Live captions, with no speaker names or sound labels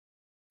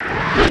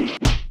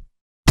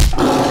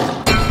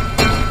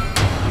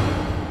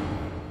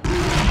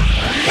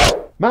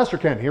Master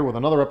Ken here with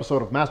another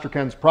episode of Master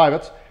Ken's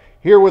Privates.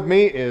 Here with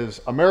me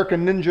is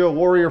American Ninja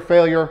Warrior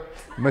Failure,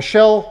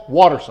 Michelle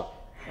Waterson,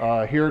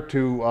 here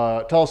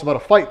to tell us about a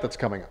fight that's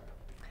coming up.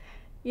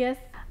 Yes,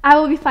 I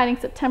will be fighting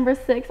September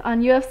 6th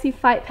on UFC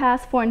Fight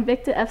Pass for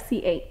Invicta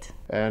FC 8.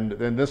 And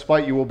in this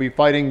fight you will be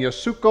fighting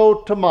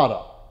Yasuko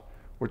Tamada,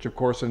 which of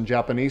course in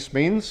Japanese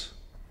means...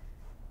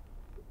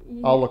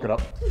 I'll look it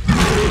up.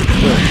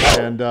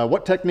 And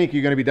what technique are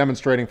you going to be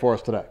demonstrating for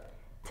us today?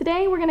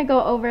 Today we're going to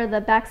go over the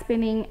back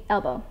spinning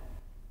elbow.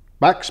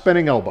 Back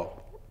spinning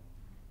elbow.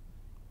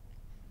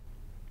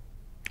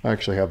 I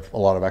actually have a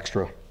lot of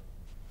extra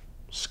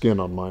skin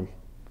on mine.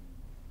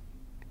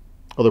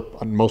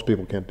 Most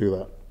people can't do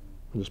that.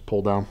 I just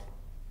pull down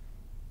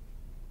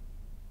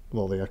with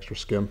all the extra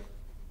skin.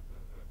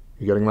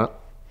 You getting that?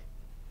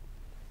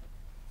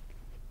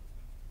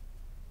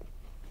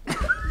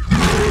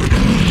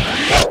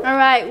 All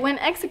right, when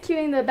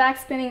executing the back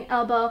spinning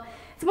elbow,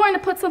 it's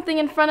important to put something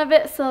in front of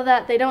it so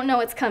that they don't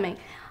know it's coming.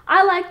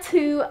 I like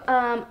to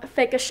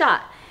fake a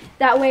shot.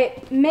 That way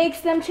it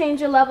makes them change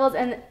their levels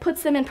and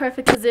puts them in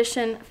perfect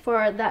position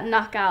for that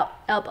knockout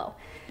elbow.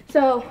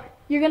 So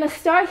you're going to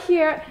start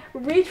here,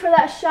 reach for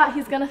that shot,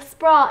 he's going to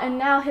sprawl, and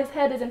now his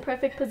head is in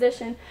perfect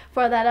position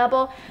for that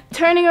elbow.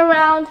 Turning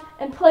around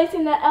and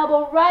placing that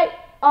elbow right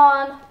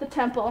on the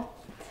temple,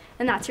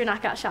 and that's your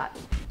knockout shot.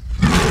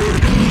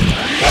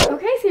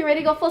 Okay, so you ready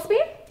to go full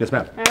speed? Yes,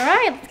 ma'am. All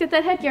right, let's get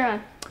that headgear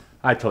on.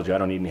 I told you I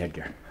don't need any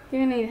headgear.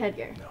 You're gonna need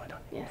headgear. No, I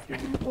don't. Yes.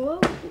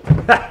 Whoa.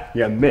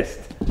 Yeah,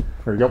 missed.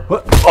 There you go.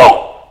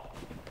 Oh!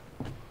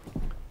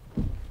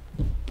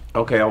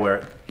 Okay, I'll wear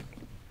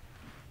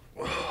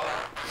it.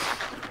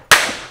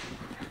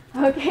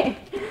 Okay.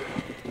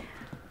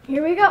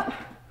 Here we go.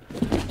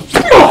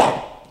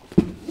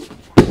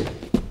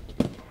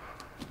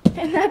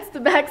 And that's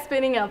the back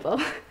spinning elbow.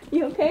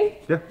 You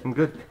okay? Yeah, I'm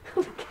good.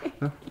 Okay.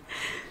 Yeah.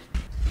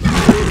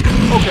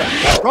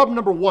 Okay, problem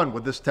number one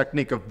with this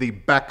technique of the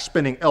back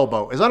spinning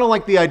elbow is I don't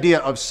like the idea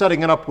of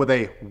setting it up with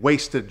a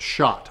wasted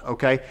shot,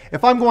 okay?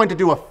 If I'm going to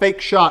do a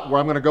fake shot where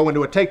I'm going to go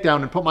into a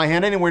takedown and put my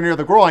hand anywhere near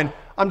the groin,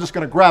 I'm just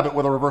going to grab it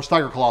with a reverse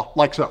tiger claw,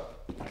 like so.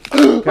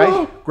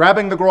 Okay?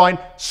 Grabbing the groin,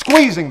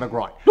 squeezing the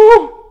groin.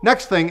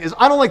 Next thing is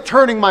I don't like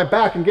turning my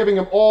back and giving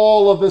him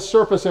all of this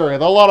surface area.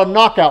 There are a lot of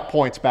knockout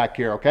points back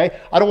here, okay?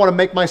 I don't want to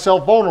make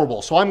myself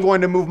vulnerable, so I'm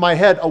going to move my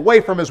head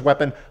away from his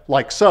weapon,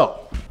 like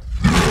so.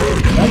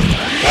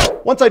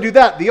 Once I do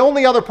that, the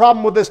only other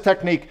problem with this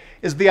technique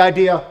is the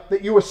idea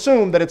that you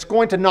assume that it's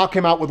going to knock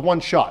him out with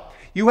one shot.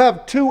 You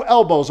have two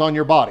elbows on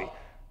your body,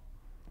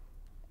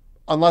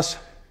 unless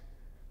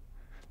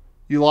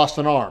you lost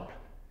an arm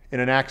in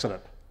an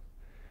accident,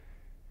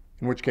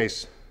 in which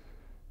case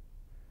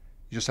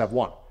you just have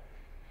one.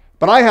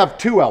 But I have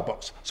two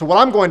elbows, so what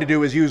I'm going to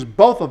do is use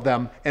both of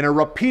them in a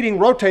repeating,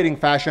 rotating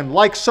fashion,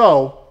 like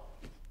so,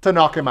 to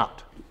knock him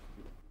out.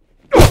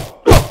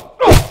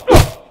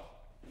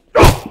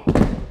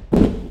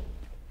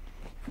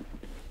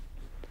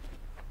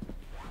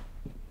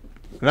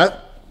 And that's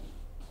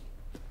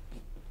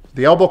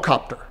the elbow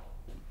copter.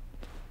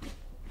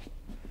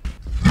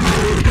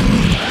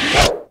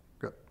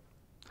 Good.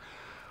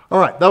 All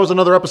right, that was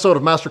another episode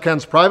of Master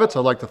Ken's Privates. I'd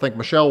like to thank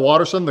Michelle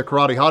Waterson, the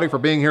Karate Hottie, for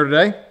being here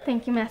today.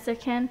 Thank you, Master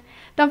Ken.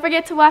 Don't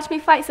forget to watch me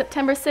fight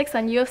September 6th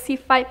on UFC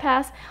Fight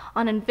Pass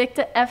on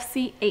Invicta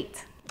FC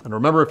 8. And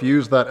remember, if you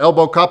use that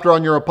elbow copter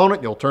on your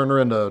opponent, you'll turn her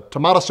into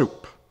tomato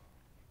soup.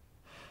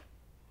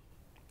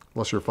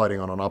 Unless you're fighting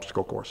on an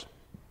obstacle course.